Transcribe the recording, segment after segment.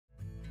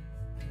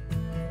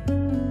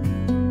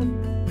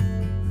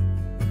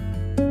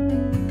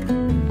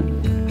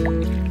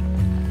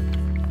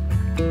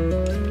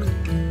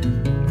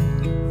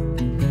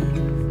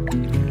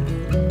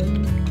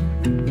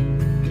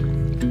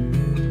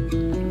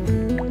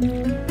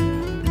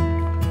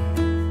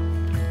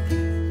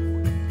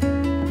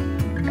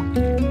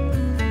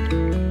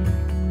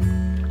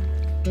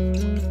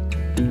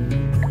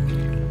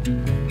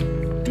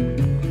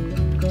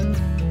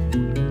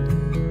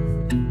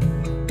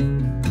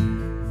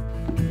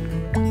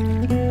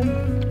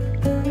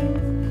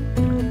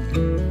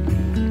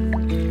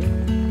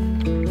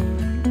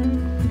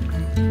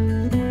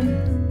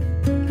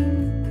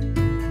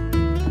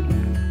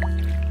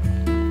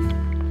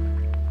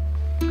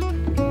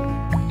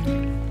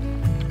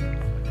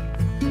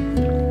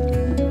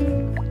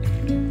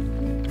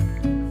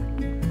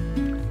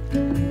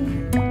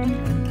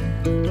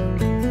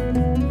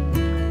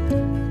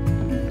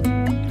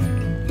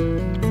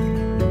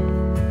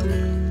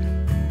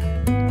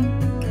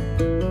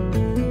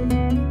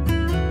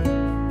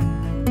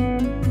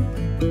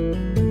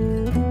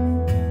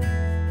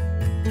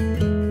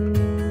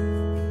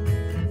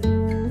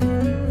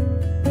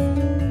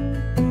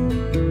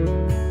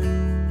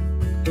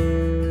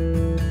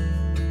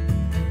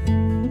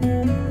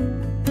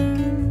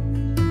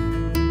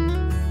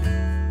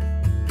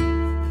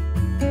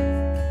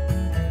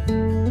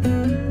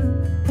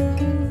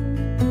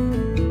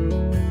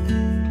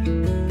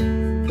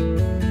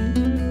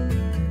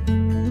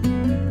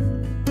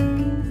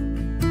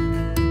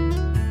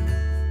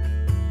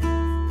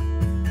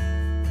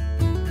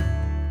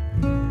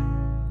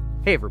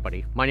Hey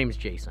everybody, my name is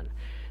Jason.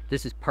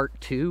 This is part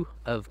 2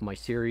 of my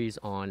series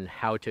on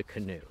how to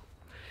canoe.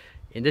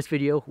 In this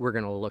video, we're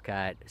going to look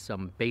at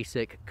some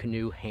basic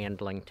canoe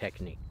handling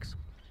techniques.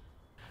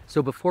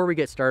 So before we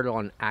get started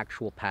on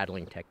actual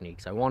paddling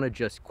techniques, I want to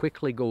just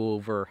quickly go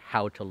over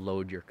how to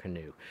load your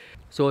canoe.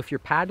 So if you're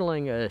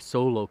paddling a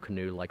solo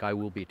canoe like I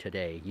will be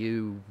today,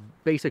 you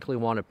basically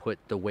want to put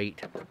the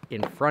weight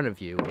in front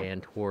of you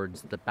and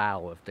towards the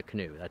bow of the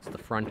canoe. That's the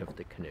front of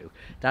the canoe.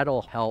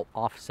 That'll help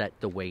offset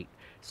the weight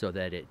so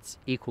that it's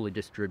equally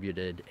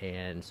distributed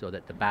and so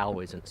that the bow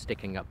isn't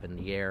sticking up in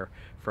the air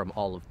from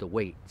all of the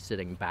weight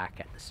sitting back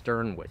at the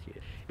stern with you.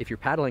 If you're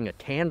paddling a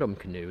tandem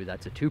canoe,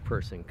 that's a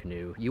two-person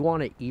canoe, you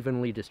want to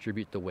evenly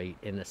distribute the weight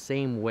in the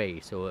same way.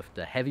 So if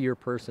the heavier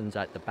person's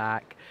at the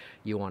back,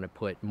 you want to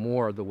put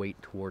more of the weight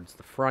towards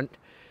the front.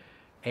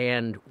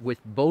 And with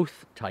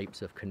both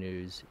types of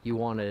canoes, you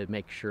want to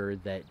make sure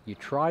that you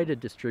try to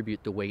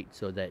distribute the weight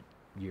so that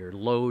your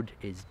load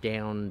is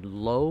down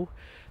low,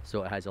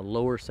 so it has a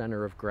lower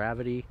center of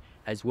gravity,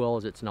 as well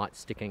as it's not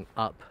sticking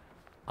up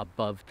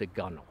above the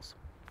gunnels.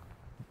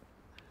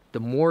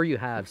 The more you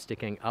have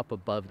sticking up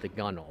above the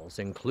gunnels,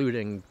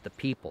 including the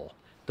people,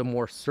 the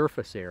more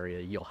surface area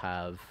you'll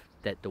have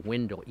that the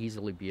wind will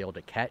easily be able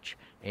to catch,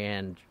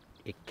 and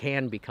it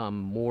can become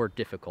more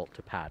difficult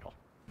to paddle.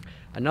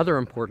 Another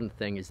important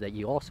thing is that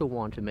you also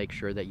want to make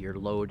sure that your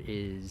load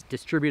is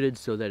distributed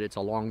so that it's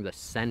along the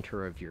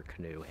center of your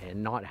canoe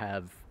and not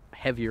have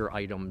heavier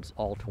items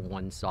all to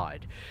one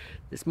side.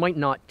 This might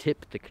not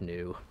tip the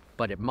canoe,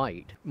 but it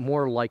might.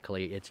 More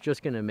likely, it's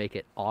just going to make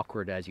it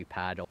awkward as you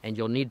paddle, and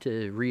you'll need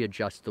to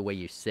readjust the way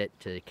you sit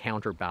to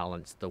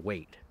counterbalance the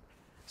weight.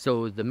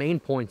 So the main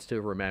points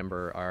to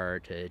remember are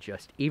to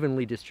just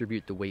evenly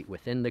distribute the weight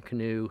within the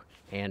canoe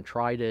and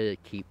try to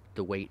keep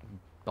the weight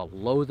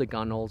below the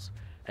gunnels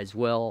as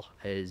well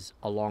as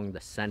along the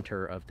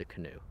center of the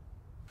canoe.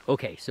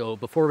 Okay, so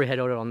before we head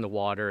out on the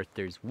water,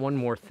 there's one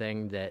more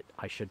thing that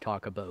I should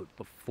talk about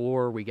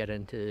before we get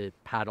into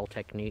paddle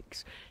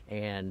techniques,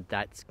 and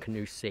that's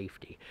canoe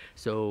safety.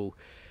 So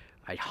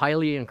I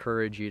highly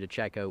encourage you to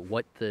check out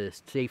what the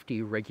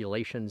safety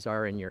regulations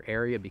are in your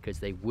area, because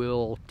they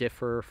will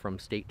differ from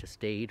state to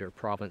state or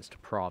province to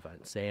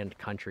province and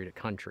country to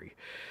country.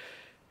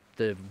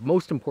 The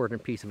most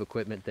important piece of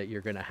equipment that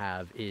you're going to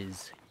have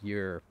is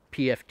your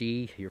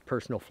PFD, your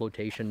personal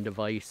flotation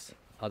device,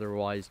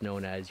 otherwise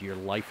known as your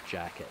life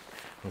jacket.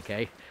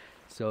 Okay,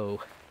 so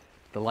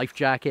the life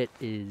jacket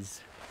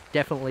is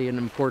definitely an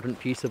important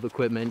piece of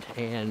equipment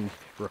and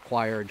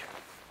required,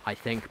 I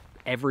think,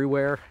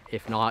 everywhere.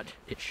 If not,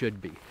 it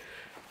should be.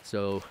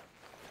 So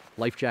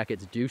life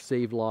jackets do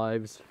save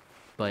lives,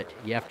 but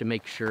you have to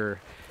make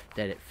sure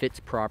that it fits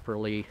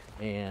properly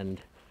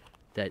and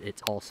that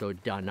it's also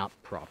done up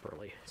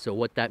properly. So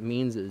what that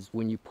means is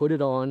when you put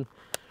it on,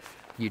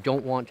 you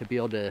don't want to be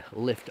able to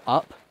lift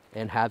up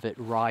and have it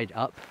ride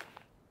up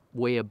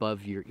way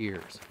above your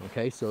ears.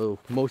 Okay, so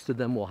most of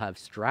them will have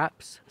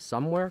straps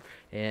somewhere,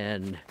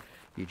 and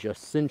you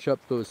just cinch up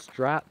those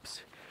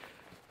straps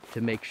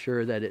to make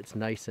sure that it's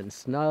nice and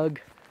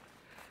snug,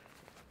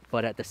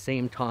 but at the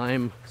same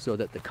time so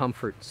that the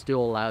comfort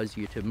still allows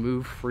you to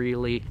move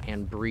freely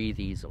and breathe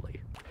easily.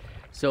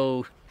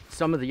 So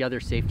some of the other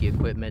safety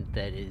equipment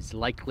that is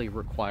likely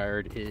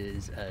required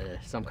is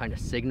some kind of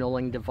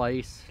signaling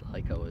device,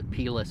 like a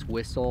keyless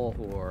whistle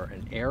or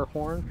an air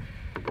horn.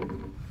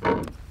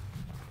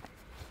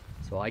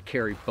 So I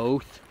carry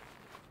both.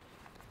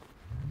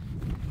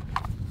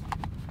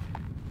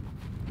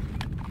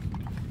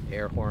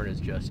 Air horn is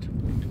just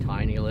a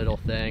tiny little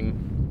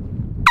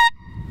thing,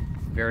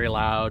 very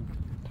loud.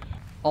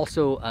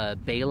 Also a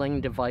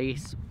bailing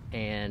device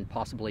and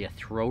possibly a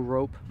throw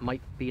rope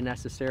might be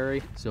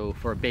necessary. So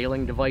for a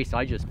bailing device,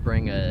 I just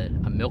bring a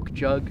milk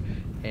jug,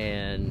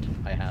 and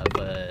I have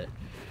a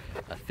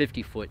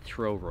 50-foot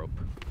throw rope.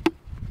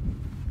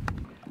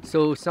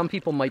 So some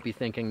people might be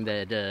thinking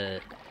that a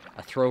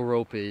throw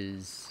rope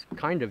is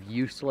kind of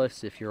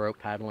useless if you're out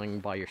paddling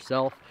by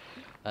yourself.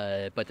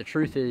 But the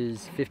truth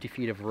is 50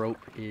 feet of rope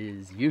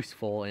is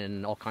useful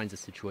in all kinds of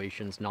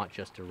situations, not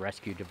just a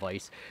rescue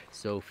device.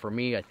 So for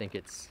me, I think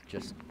it's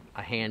just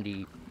a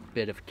handy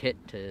bit of kit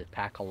to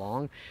pack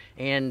along.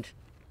 And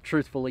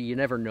truthfully, you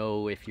never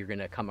know if you're going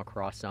to come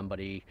across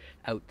somebody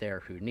out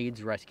there who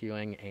needs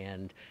rescuing,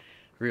 and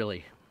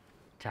really,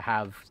 to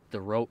have the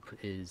rope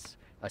is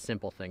a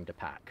simple thing to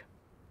pack.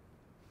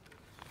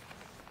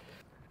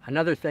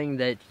 Another thing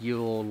that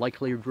you'll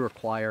likely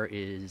require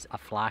is a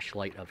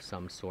flashlight of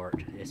some sort,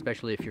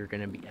 especially if you're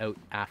going to be out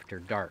after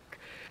dark.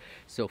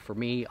 So for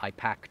me, I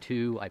pack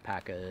two. I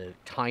pack a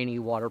tiny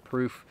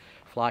waterproof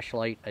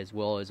flashlight as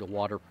well as a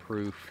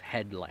waterproof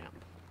headlamp.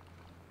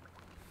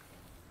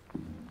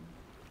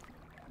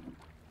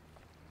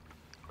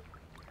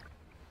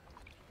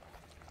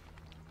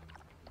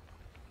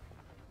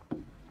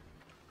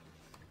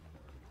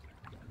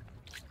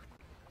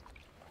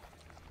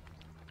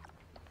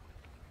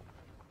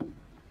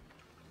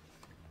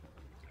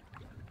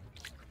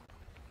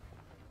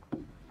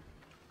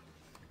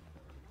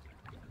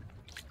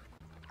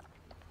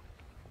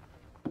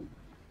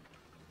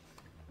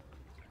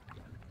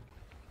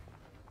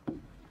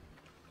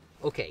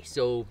 Okay,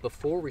 so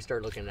before we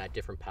start looking at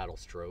different paddle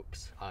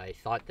strokes, I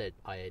thought that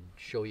I'd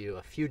show you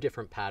a few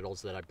different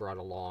paddles that I brought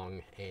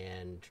along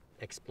and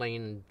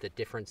explain the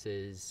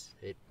differences.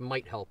 It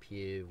might help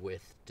you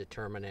with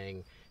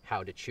determining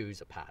how to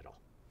choose a paddle.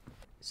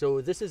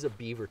 So this is a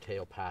beaver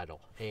tail paddle,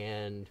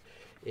 and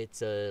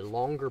it's a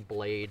longer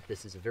blade.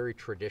 This is a very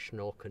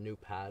traditional canoe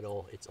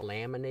paddle. It's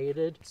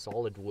laminated,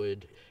 solid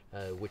wood,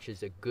 which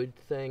is a good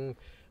thing.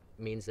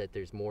 It means that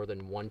there's more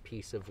than one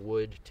piece of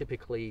wood.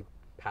 Typically,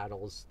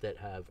 paddles that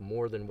have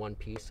more than one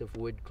piece of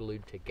wood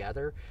glued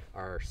together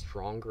are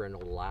stronger and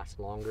will last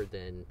longer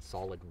than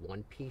solid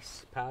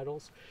one-piece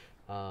paddles.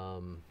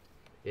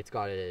 It's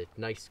got a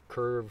nice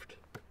curved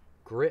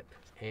grip,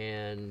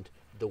 and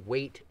the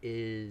weight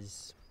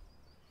is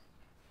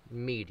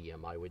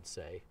medium, I would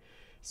say.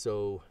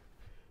 So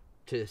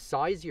to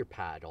size your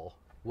paddle,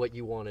 what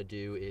you want to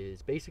do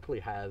is basically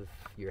have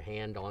your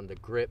hand on the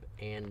grip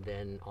and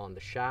then on the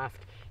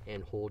shaft,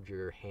 and hold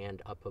your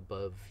hand up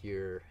above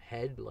your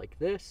head like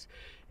this,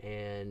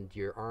 and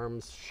your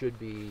arms should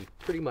be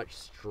pretty much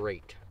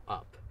straight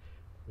up.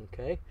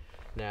 Okay,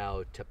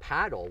 now to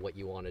paddle, what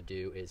you want to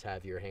do is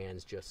have your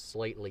hands just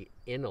slightly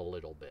in a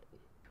little bit.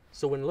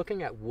 So when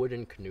looking at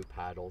wooden canoe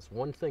paddles,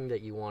 one thing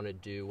that you want to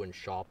do when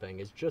shopping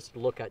is just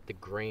look at the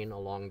grain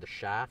along the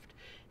shaft,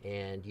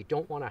 and you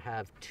don't want to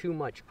have too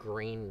much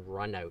grain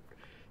run out.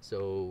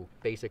 So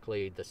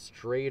basically, the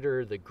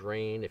straighter the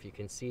grain, if you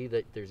can see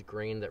that there's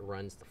grain that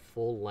runs the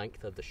full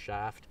length of the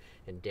shaft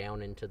and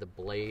down into the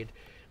blade,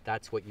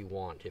 that's what you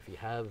want. If you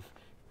have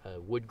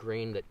wood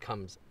grain that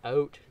comes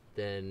out,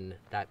 then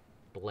that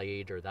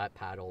blade or that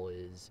paddle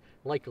is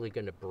likely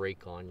going to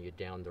break on you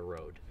down the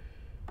road.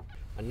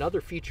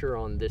 Another feature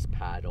on this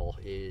paddle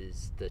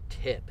is the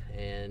tip,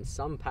 and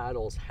some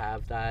paddles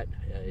have that.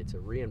 It's a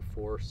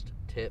reinforced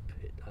tip.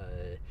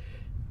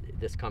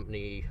 This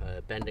company,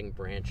 Bending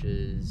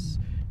Branches,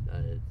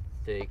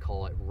 they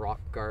call it Rock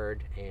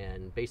Guard,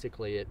 and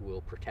basically it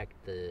will protect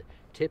the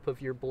tip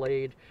of your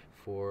blade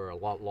for a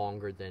lot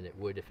longer than it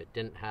would if it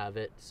didn't have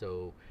it.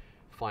 So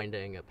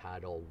finding a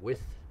paddle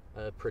with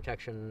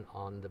protection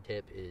on the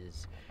tip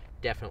is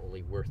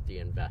definitely worth the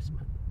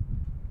investment.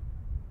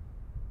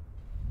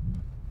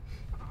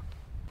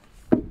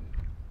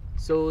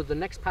 So the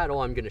next paddle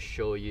I'm going to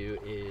show you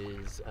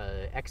is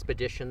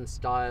expedition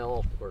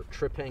style or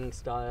tripping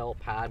style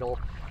paddle.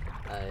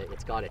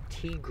 It's got a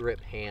T-grip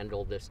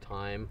handle this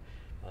time.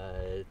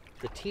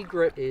 The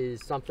T-grip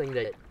is something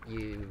that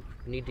you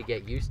need to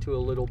get used to a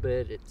little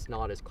bit. It's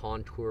not as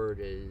contoured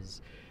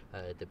as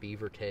the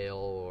beaver tail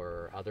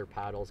or other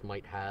paddles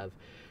might have,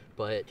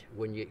 but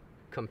when you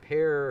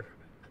compare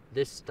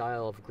this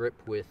style of grip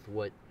with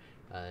what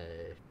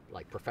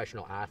like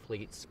professional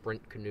athletes,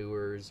 sprint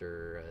canoers,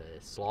 or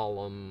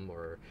slalom,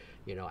 or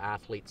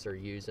athletes are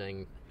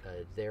using,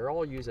 they're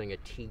all using a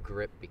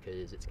T-grip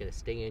because it's going to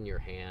stay in your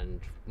hand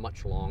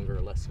much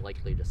longer, less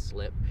likely to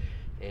slip,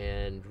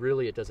 and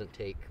really it doesn't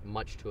take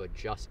much to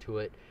adjust to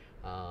it.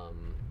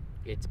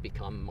 It's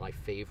become my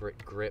favorite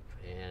grip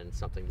and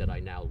something that I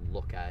now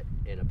look at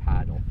in a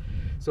paddle.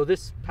 So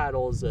this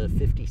paddle is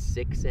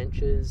 56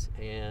 inches,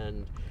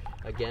 and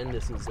again,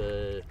 this is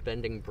a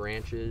Bending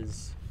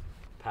Branches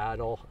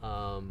paddle.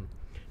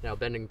 Now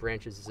Bending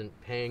Branches isn't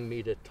paying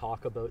me to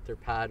talk about their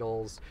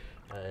paddles.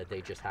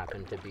 They just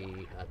happen to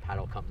be a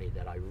paddle company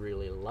that I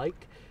really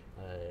like.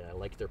 I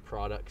like their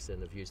products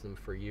and have used them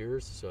for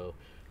years, so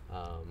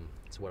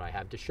it's what I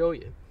have to show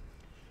you.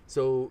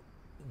 So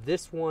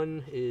this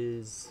one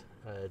is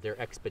their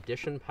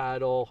Expedition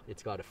paddle.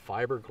 It's got a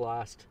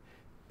fiberglass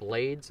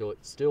blade, so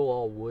it's still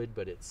all wood,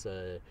 but it's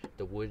the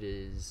wood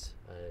is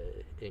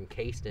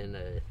encased in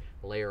a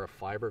layer of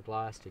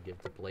fiberglass to give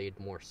the blade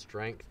more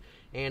strength,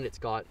 and it's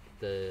got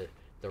the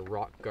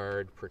rock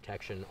guard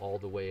protection all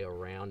the way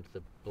around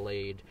the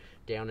blade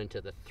down into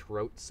the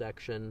throat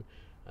section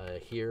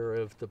here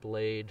of the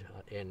blade,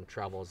 and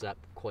travels up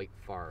quite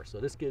far. So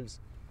this gives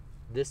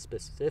this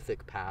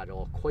specific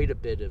paddle quite a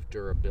bit of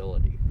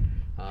durability.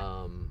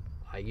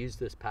 I used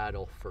this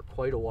paddle for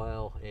quite a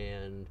while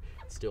and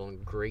it's still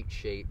in great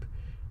shape.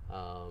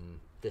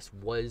 This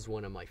was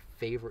one of my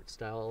favorite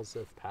styles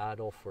of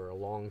paddle for a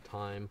long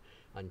time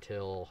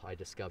until I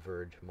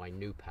discovered my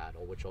new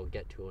paddle, which I'll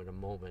get to in a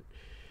moment.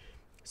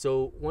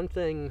 So one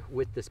thing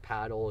with this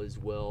paddle as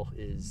well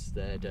is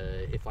that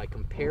if I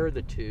compare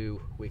the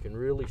two, we can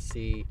really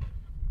see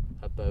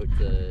about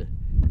the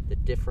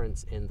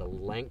difference in the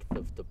length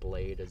of the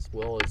blade as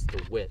well as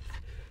the width.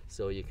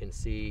 So you can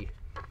see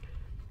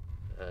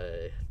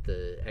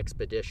the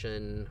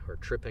Expedition or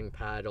tripping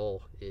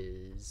paddle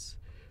is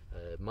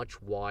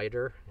much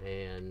wider,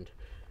 and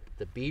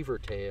the beaver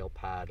tail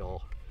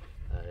paddle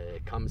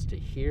comes to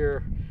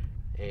here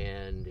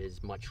and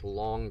is much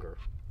longer.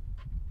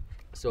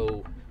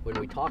 So when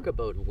we talk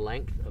about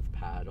length of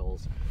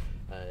paddles,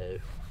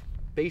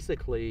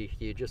 basically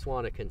you just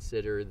want to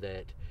consider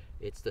that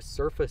it's the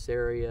surface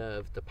area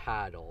of the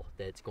paddle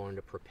that's going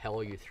to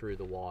propel you through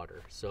the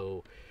water.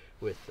 So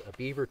with a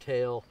beaver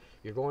tail,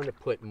 you're going to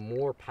put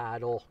more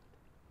paddle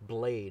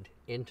blade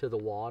into the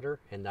water,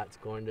 and that's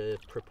going to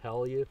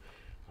propel you.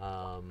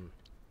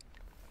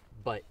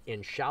 But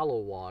in shallow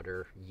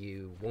water,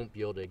 you won't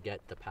be able to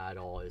get the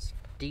paddle as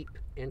deep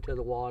into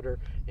the water,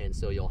 and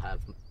so you'll have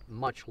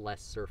much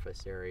less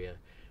surface area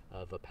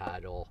of a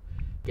paddle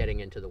getting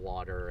into the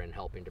water and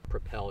helping to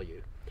propel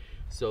you.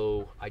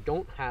 So I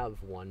don't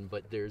have one,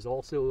 but there's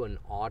also an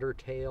otter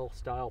tail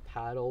style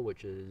paddle,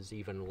 which is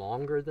even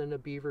longer than a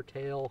beaver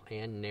tail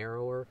and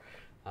narrower.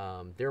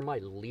 They're my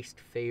least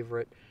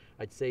favorite.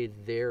 I'd say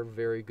they're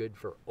very good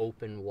for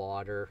open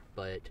water,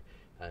 but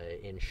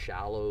in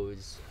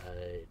shallows,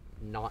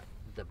 not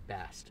the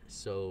best.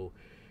 So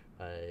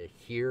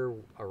here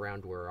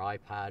around where I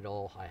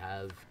paddle, I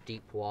have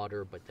deep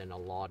water, but then a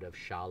lot of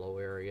shallow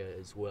area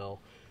as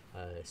well.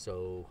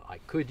 So I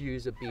could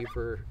use a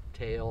beaver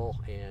tail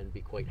and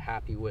be quite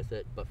happy with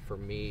it, but for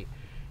me,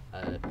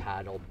 a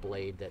paddle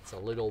blade that's a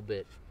little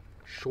bit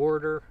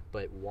shorter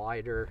but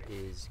wider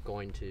is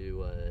going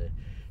to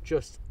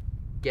just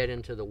get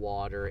into the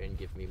water and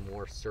give me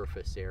more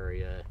surface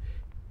area,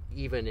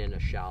 even in a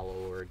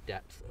shallower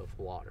depth of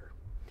water.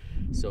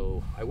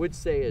 So I would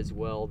say as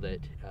well that,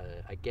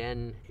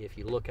 again, if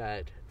you look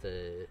at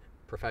the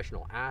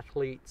professional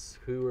athletes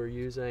who are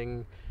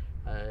using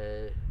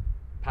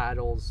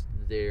paddles,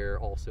 they're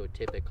also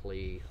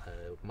typically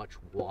a much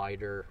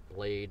wider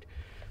blade.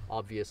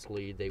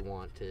 Obviously, they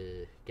want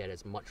to get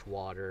as much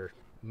water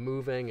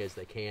moving as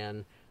they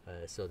can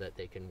so that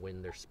they can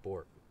win their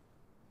sport.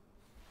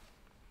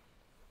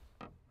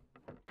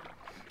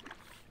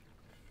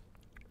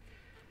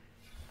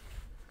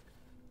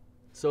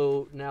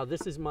 So now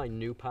this is my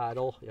new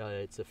paddle.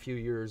 It's a few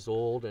years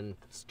old and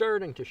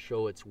starting to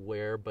show its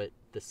wear, but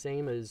the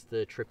same as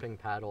the tripping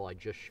paddle I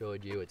just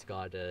showed you. It's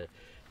got a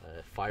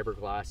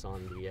fiberglass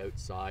on the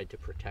outside to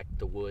protect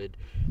the wood.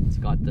 It's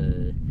got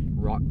the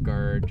rock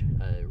guard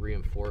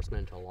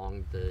reinforcement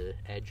along the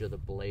edge of the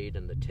blade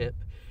and the tip.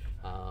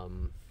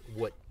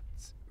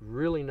 What's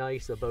really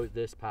nice about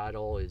this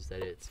paddle is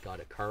that it's got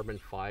a carbon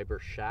fiber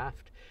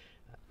shaft,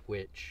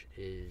 which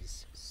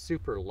is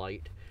super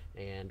light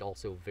and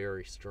also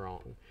very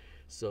strong.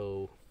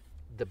 So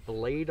the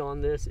blade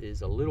on this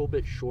is a little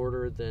bit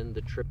shorter than the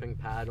tripping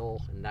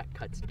paddle, and that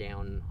cuts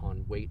down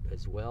on weight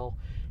as well.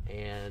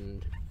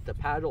 And the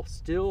paddle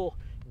still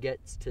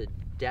gets to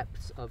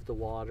depths of the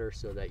water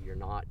so that you're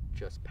not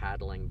just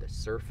paddling the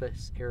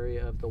surface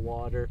area of the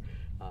water,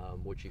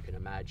 which you can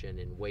imagine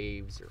in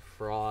waves or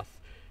froth.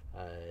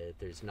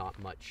 There's not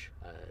much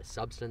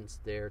substance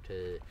there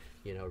to,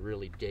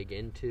 really dig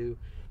into.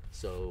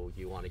 So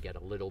you want to get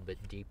a little bit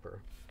deeper.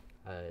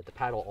 The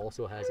paddle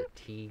also has a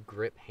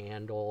T-grip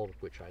handle,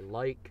 which I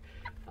like.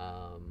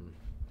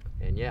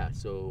 And yeah,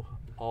 so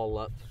all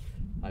up,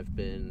 I've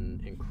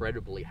been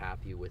incredibly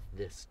happy with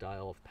this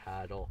style of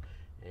paddle.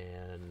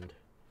 And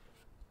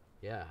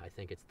yeah, I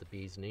think it's the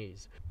bee's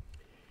knees.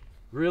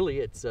 Really,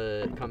 it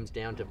comes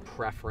down to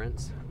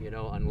preference.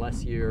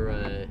 Unless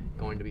you're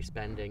going to be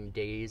spending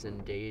days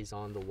and days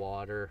on the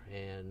water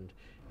and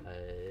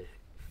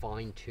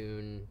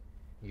fine-tune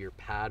your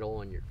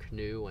paddle and your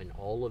canoe and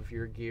all of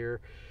your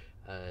gear,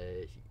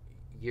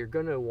 you're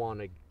gonna want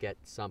to get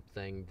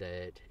something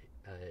that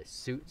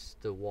suits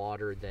the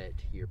water that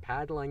you're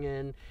paddling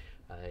in.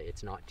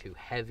 It's not too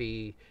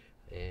heavy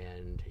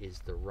and is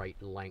the right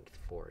length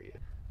for you.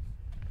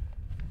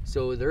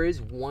 So there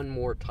is one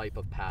more type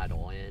of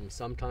paddle, and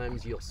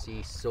sometimes you'll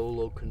see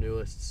solo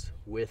canoeists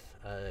with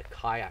a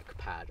kayak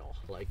paddle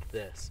like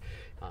this.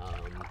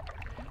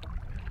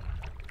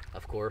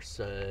 Of course,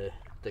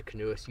 the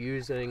canoeists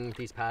using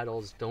these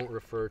paddles don't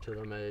refer to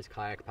them as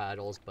kayak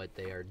paddles, but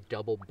they are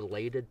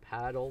double-bladed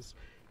paddles,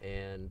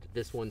 and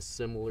this one's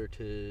similar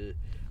to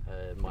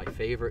my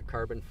favorite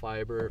carbon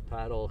fiber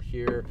paddle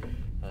here.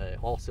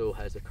 Also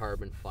has a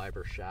carbon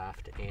fiber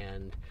shaft,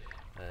 and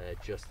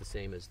just the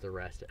same as the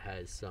rest, it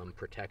has some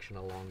protection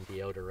along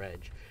the outer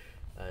edge.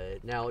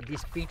 Now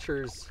these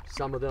features,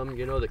 some of them,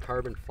 the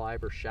carbon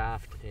fiber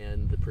shaft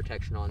and the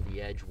protection on the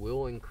edge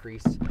will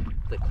increase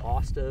the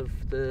cost of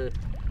the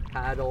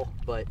paddle,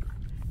 but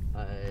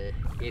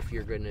if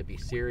you're going to be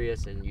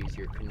serious and use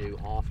your canoe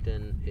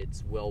often,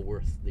 it's well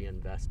worth the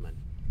investment.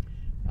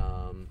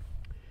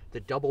 The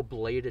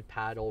double-bladed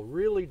paddle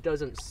really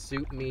doesn't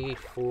suit me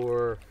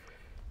for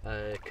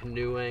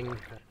canoeing.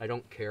 I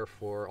don't care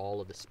for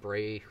all of the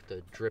spray,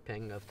 the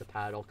dripping of the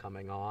paddle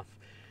coming off.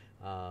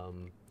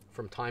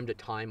 From time to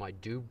time I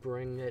do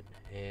bring it,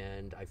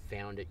 and I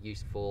found it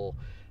useful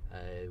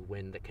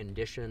when the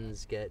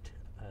conditions get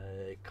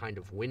kind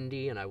of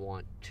windy and I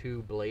want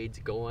two blades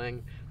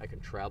going. I can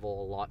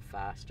travel a lot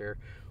faster,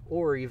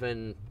 or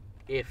even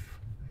if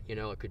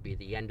it could be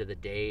the end of the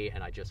day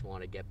and I just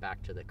want to get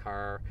back to the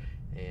car,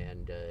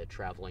 and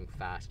traveling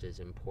fast is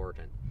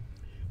important.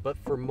 But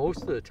for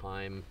most of the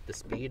time, the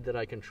speed that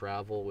I can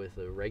travel with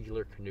a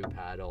regular canoe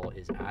paddle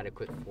is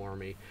adequate for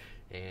me.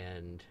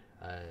 And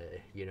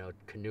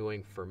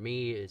canoeing for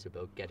me is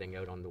about getting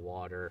out on the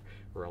water,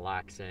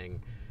 relaxing,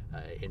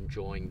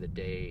 enjoying the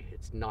day.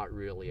 It's not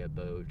really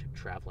about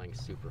traveling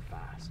super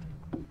fast.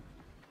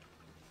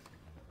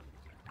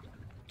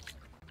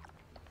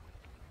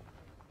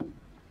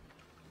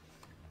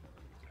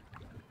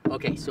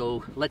 Okay,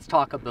 so let's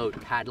talk about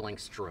paddling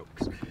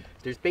strokes.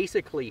 There's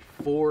basically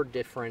 4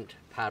 different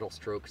paddle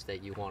strokes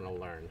that you want to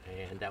learn,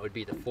 and that would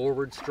be the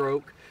forward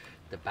stroke,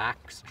 the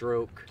back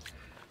stroke,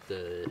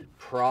 the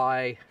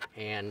pry,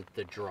 and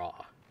the draw.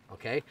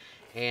 Okay,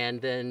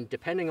 and then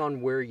depending on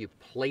where you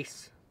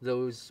place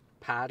those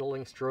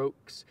paddling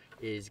strokes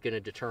is going to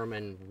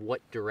determine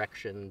what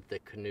direction the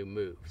canoe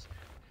moves.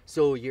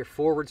 So your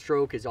forward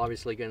stroke is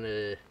obviously going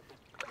to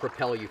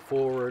propel you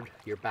forward.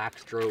 Your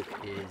backstroke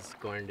is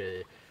going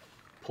to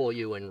pull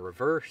you in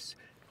reverse.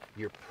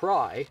 Your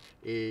pry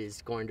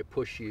is going to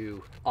push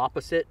you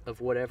opposite of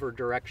whatever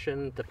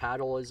direction the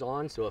paddle is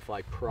on. So if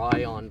I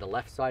pry on the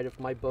left side of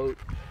my boat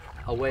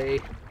away,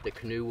 the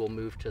canoe will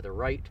move to the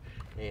right,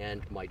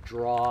 and my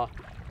draw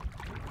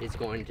is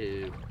going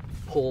to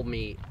pull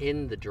me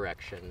in the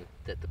direction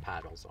that the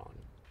paddle's on.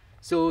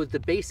 So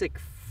the basic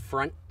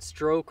front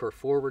stroke or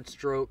forward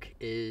stroke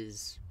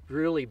is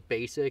really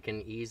basic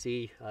and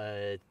easy.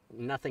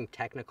 Nothing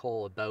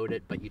technical about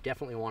it, but you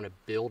definitely want to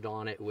build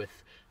on it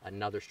with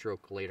another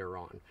stroke later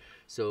on.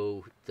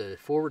 So the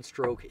forward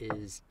stroke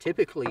is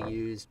typically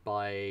used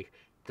by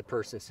the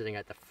person sitting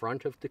at the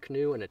front of the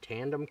canoe in a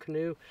tandem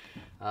canoe,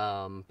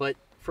 but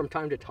from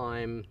time to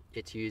time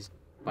it's used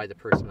by the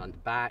person on the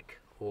back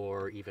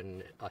or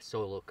even a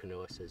solo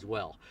canoeist as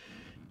well.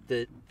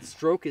 The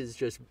stroke is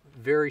just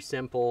very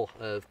simple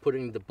of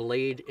putting the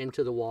blade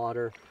into the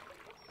water,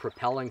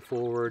 propelling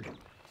forward,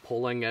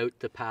 pulling out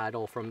the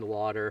paddle from the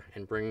water,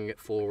 and bringing it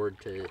forward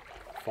to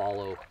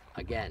follow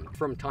again.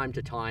 From time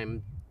to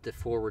time, the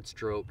forward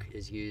stroke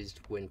is used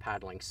when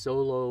paddling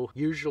solo,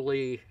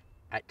 usually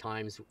at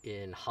times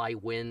in high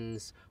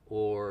winds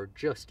or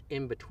just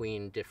in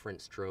between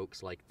different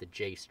strokes like the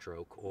J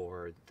stroke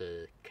or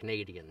the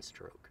Canadian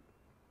stroke.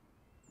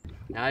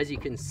 Now, as you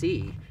can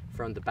see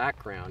from the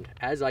background,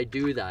 as I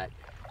do that,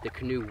 the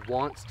canoe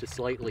wants to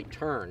slightly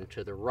turn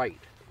to the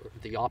right,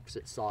 the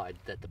opposite side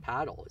that the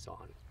paddle is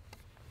on.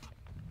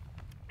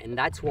 And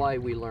that's why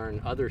we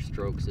learn other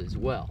strokes as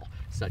well,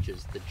 such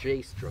as the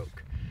J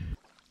stroke.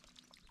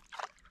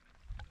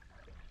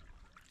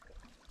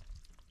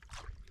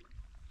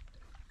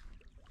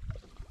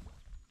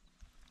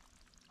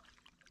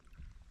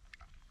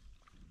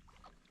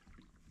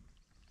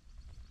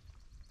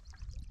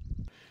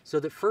 So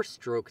the first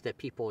stroke that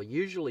people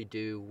usually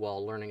do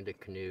while learning to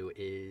canoe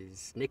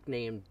is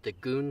nicknamed the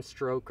goon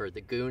stroke or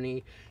the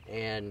goonie,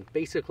 and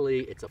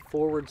basically it's a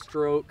forward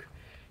stroke,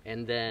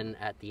 and then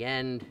at the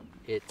end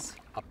it's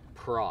a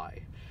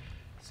pry.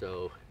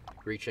 So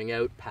reaching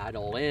out,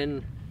 paddle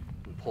in,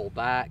 and pull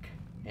back,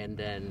 and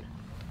then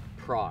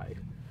pry.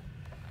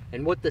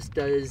 And what this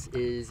does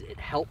is it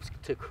helps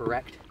to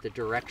correct the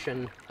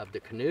direction of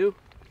the canoe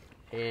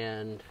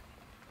and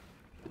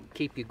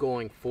keep you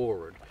going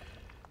forward.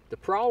 The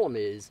problem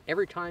is,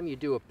 every time you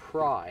do a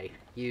pry,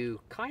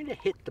 you kind of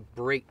hit the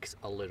brakes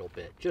a little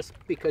bit, just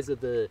because of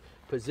the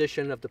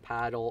position of the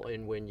paddle,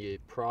 and when you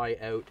pry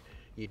out,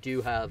 you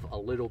do have a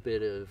little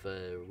bit of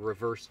a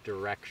reverse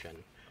direction.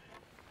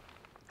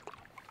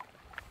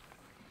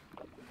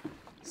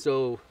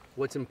 So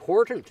what's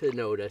important to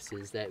notice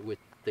is that with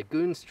the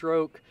goon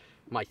stroke,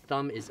 my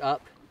thumb is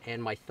up,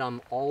 and my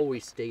thumb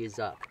always stays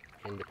up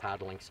in the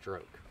paddling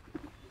stroke.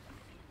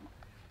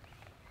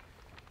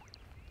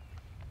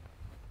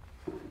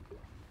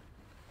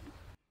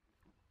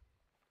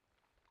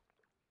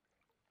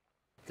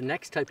 The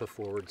next type of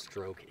forward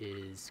stroke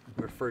is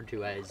referred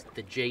to as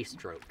the J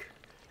stroke,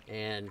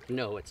 and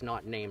no, it's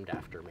not named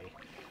after me.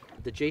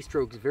 The J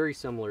stroke is very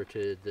similar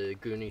to the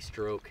goonie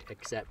stroke,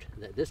 except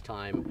that this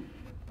time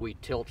we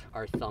tilt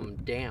our thumb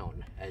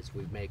down as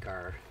we make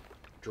our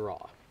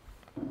draw.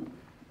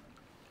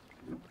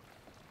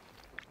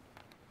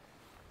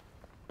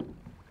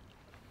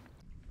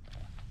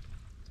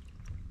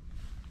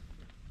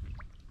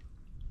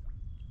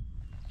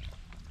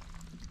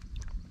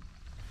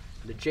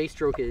 The J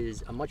stroke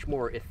is a much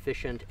more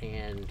efficient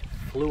and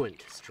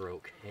fluent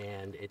stroke,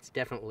 and it's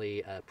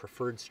definitely a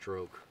preferred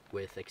stroke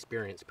with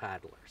experienced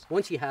paddlers.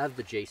 Once you have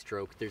the J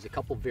stroke, there's a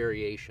couple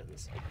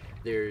variations.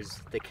 There's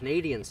the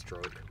Canadian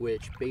stroke,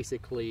 which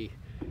basically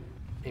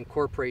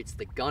incorporates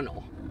the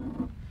gunnel,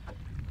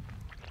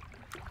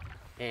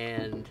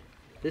 and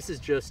this is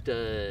just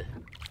I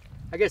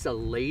guess a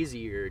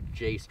lazier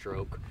J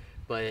stroke,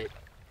 but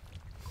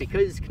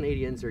because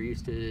Canadians are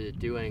used to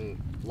doing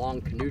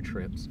long canoe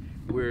trips,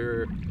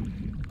 we're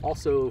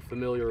also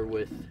familiar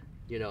with,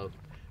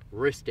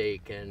 wrist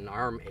ache and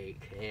arm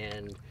ache,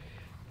 and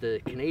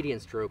the Canadian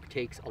stroke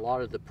takes a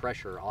lot of the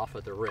pressure off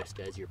of the wrist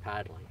as you're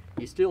paddling.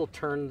 You still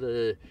turn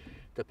the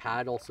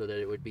paddle so that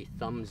it would be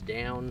thumbs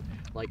down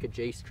like a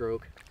J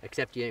stroke,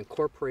 except you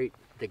incorporate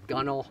the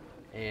gunnel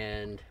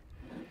and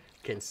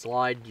can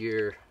slide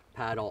your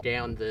paddle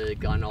down the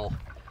gunnel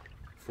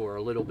for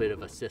a little bit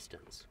of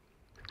assistance.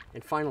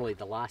 And finally,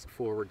 the last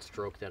forward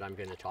stroke that I'm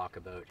going to talk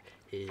about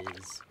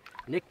is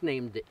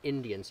nicknamed the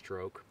Indian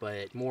stroke,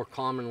 but more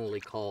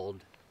commonly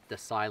called the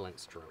silent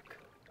stroke.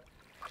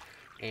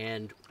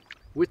 And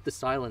with the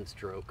silent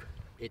stroke,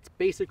 It's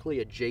basically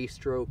a J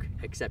stroke,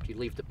 except you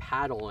leave the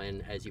paddle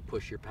in as you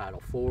push your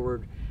paddle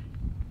forward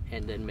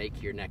and then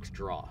make your next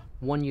draw.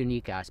 One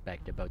unique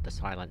aspect about the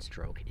silent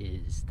stroke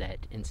is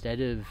that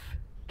instead of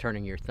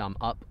turning your thumb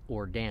up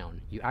or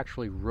down, you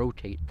actually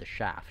rotate the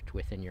shaft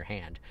within your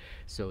hand.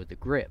 So the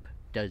grip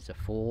does a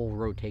full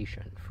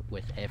rotation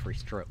with every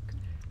stroke.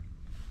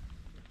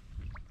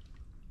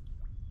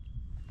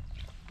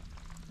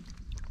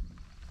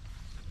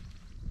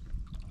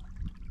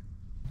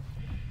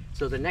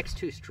 So the next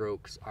two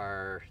strokes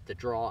are the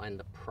draw and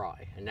the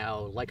pry. And now,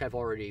 like I've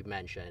already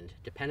mentioned,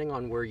 depending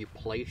on where you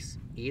place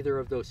either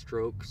of those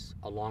strokes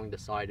along the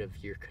side of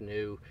your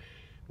canoe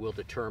will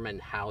determine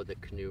how the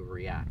canoe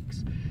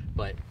reacts.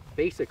 But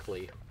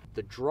basically,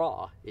 the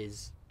draw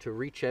is to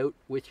reach out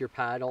with your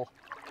paddle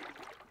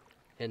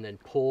and then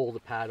pull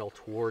the paddle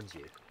towards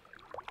you.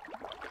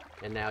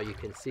 And now you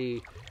can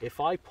see,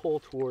 if I pull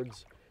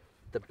towards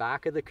the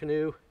back of the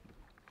canoe,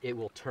 it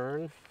will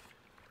turn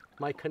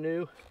my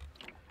canoe.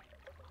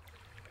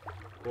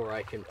 Or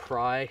I can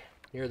pry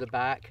near the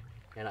back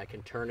and I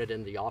can turn it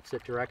in the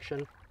opposite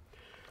direction.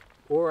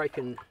 Or I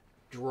can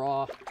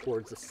draw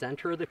towards the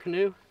center of the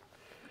canoe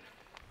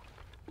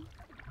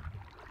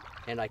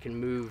and I can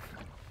move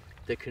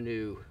the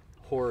canoe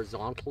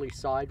horizontally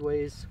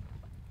sideways,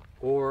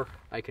 or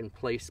I can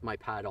place my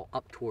paddle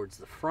up towards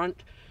the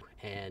front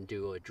and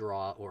do a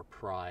draw or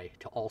pry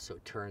to also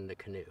turn the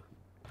canoe.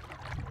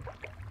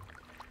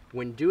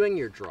 When doing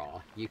your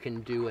draw, you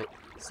can do it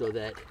so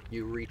that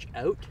you reach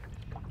out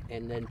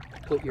and then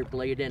put your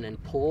blade in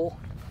and pull,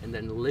 and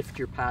then lift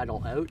your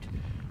paddle out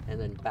and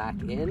then back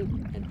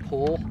in and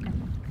pull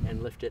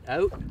and lift it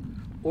out.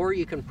 Or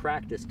you can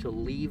practice to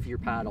leave your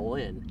paddle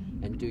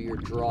in and do your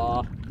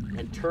draw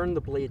and turn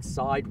the blade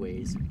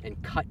sideways and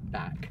cut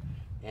back,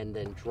 and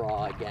then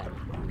draw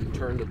again.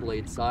 Turn the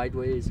blade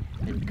sideways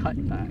and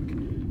cut back,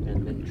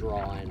 and then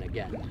draw in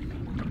again.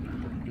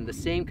 And the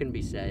same can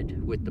be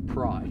said with the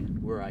pry,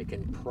 where I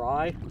can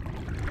pry,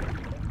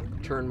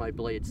 turn my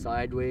blade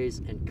sideways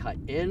and cut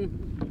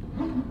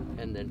in,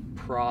 and then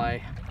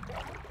pry,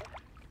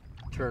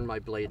 turn my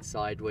blade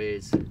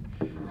sideways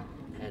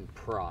and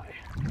pry.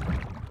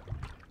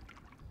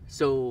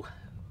 So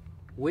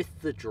with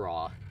the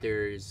draw,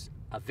 there's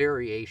a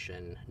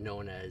variation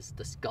known as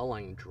the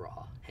sculling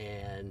draw,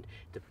 and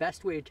the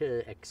best way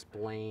to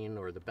explain,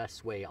 or the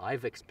best way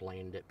I've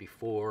explained it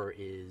before,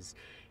 is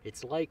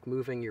it's like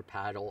moving your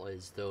paddle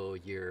as though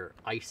you're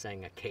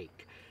icing a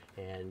cake,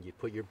 and you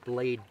put your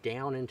blade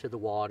down into the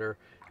water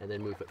and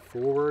then move it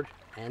forward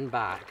and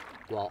back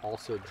while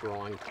also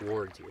drawing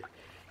towards you.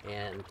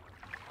 And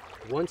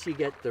once you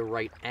get the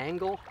right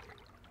angle,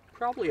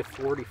 probably a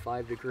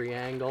 45-degree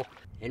angle,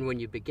 and when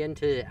you begin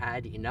to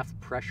add enough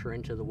pressure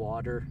into the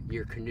water,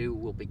 your canoe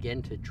will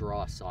begin to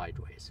draw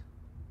sideways.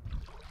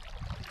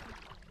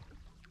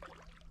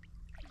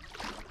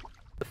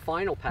 The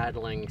final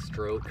paddling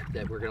stroke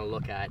that we're going to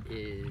look at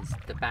is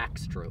the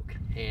backstroke,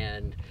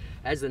 and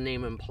as the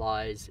name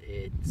implies,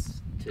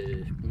 it's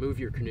to move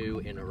your canoe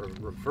in a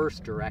reverse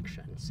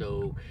direction.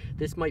 So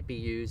this might be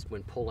used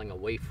when pulling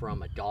away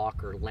from a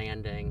dock or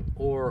landing,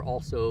 or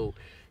also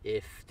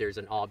if there's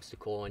an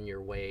obstacle in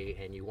your way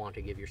and you want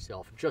to give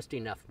yourself just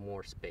enough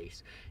more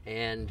space.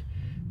 And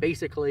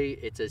basically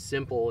it's as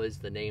simple as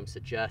the name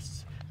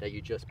suggests, that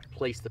you just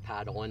place the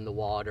paddle in the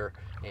water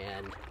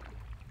and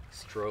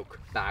stroke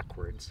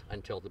backwards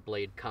until the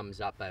blade comes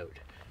up out,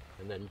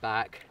 and then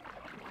back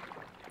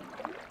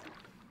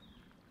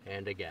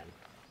and again.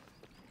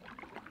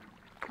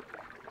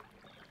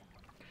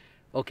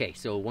 Okay,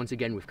 so once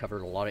again, we've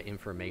covered a lot of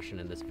information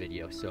in this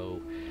video. So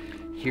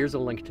here's a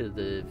link to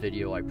the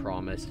video I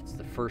promised. It's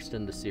the first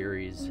in the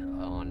series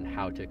on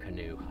how to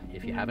canoe.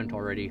 If you haven't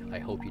already, I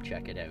hope you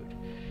check it out.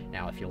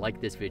 Now, if you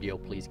like this video,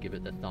 please give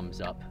it the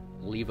thumbs up,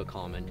 leave a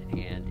comment,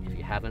 and if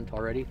you haven't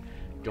already,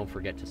 don't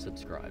forget to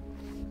subscribe.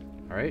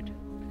 All right,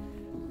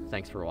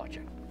 thanks for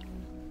watching.